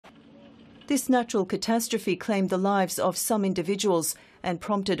This natural catastrophe claimed the lives of some individuals and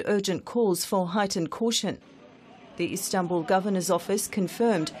prompted urgent calls for heightened caution. The Istanbul governor's office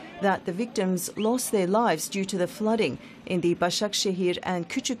confirmed that the victims lost their lives due to the flooding in the Başakşehir and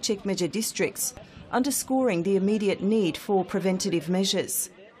Küçükçekmece districts, underscoring the immediate need for preventative measures.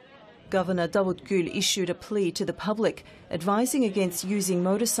 Governor Arnavutköy issued a plea to the public, advising against using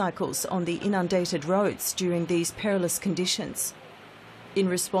motorcycles on the inundated roads during these perilous conditions. In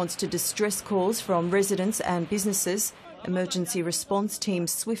response to distress calls from residents and businesses, emergency response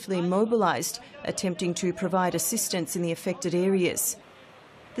teams swiftly mobilized, attempting to provide assistance in the affected areas.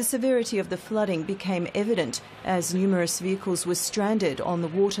 The severity of the flooding became evident as numerous vehicles were stranded on the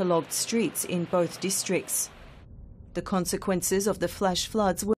waterlogged streets in both districts. The consequences of the flash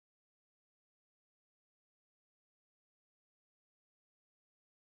floods were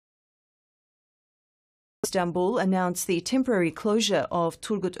Istanbul announced the temporary closure of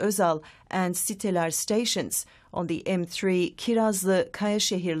Turgut Özal and Siteler stations on the M3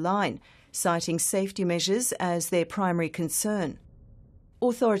 Kirazlı-Kayaşehir line, citing safety measures as their primary concern.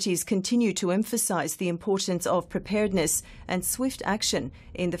 Authorities continue to emphasize the importance of preparedness and swift action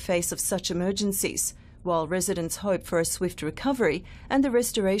in the face of such emergencies, while residents hope for a swift recovery and the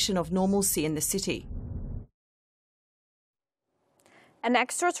restoration of normalcy in the city. An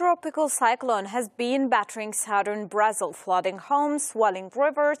extratropical cyclone has been battering southern Brazil, flooding homes, swelling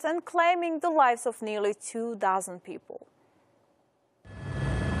rivers, and claiming the lives of nearly 2,000 people.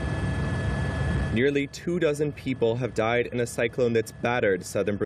 Nearly 24 people have died in a cyclone that's battered southern Brazil.